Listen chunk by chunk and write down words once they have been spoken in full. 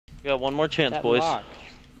We got one more chance, That boys. lock,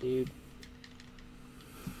 dude.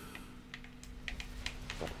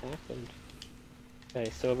 What happened? Okay,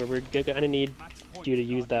 so we're gonna need you to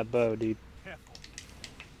use that bow, dude.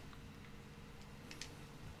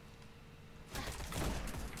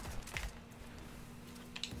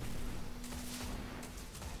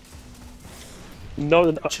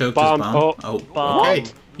 No, Choked bomb. his bomb. Oh, bomb. Okay.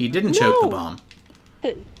 He didn't choke the No! bomb.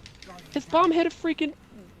 His bomb hit a freaking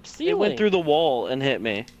ceiling. It went through the wall and hit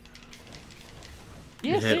me.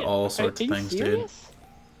 Yes, It hit all sorts are of you things, dude. serious?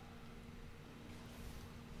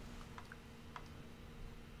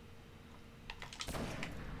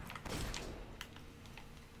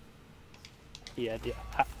 Yeah,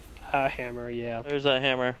 hammer, yeah. There's that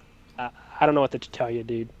hammer. I don't know what to tell you,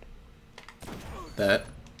 dude. That.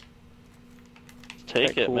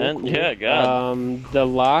 Take Okay, it, cool, man. cool. Yeah, God. The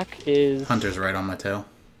lock is... Hunter's right on my tail.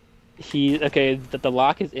 Okay, the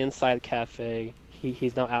lock is inside cafe.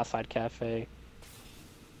 He's now outside cafe.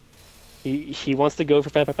 He wants to go for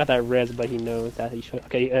that res, but he knows that he should.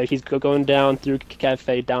 Okay, he's going down through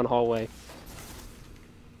cafe, down hallway.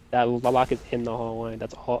 That lock is in the hallway.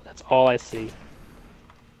 That's all I see.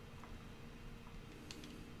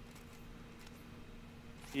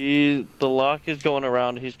 The lock is going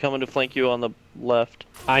around. He's coming to flank you on the left.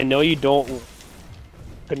 I know you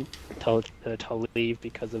couldn't tell to leave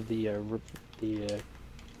because of the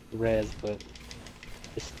res, but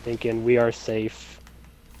just thinking we are safe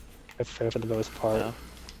for the most part. Yeah.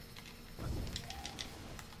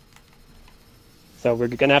 So we're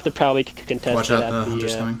gonna have to probably contest Watch it out, at the the.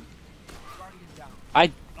 Hunter's coming.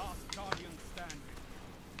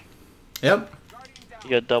 Yep. You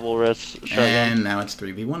got double rest shotgun. And now it's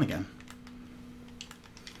 3v1 again.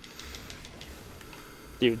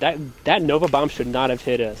 Dude, that Nova bomb should not have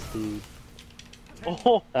hit us, dude.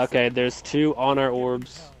 Oh, Okay, there's two on our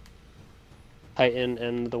orbs. Titan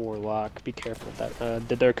and the Warlock. Be careful with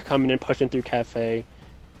that. They're coming in, pushing through cafe.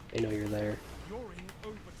 They know you're there.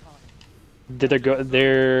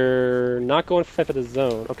 They're not going for the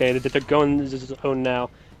zone. Okay, they're going zone now.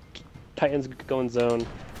 Titan's going zone.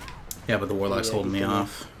 Yeah, but the Warlock's Yeah, holding he's me gonna-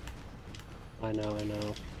 off. I know.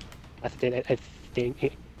 I think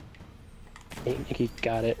he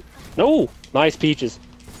got it. No! Nice peaches.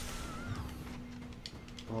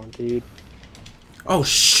 Oh, dude. Oh,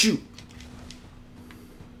 shoot!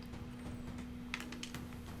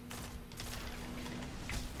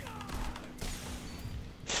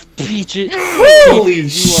 Peaches! Holy You are a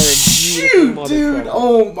shoot, beautiful dude! motherfucker.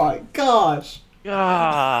 Oh my gosh!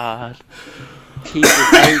 God. Peaches,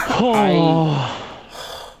 Oh.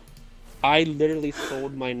 I literally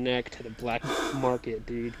sold my neck to the black market,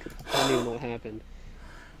 dude. 'Cause I don't even know what happened.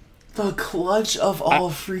 The clutch of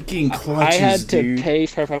all freaking I clutches, had to dude. pay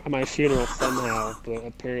for my funeral somehow, but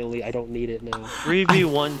apparently I don't need it now.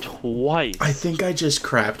 3v1 twice. I think I just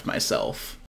crapped myself.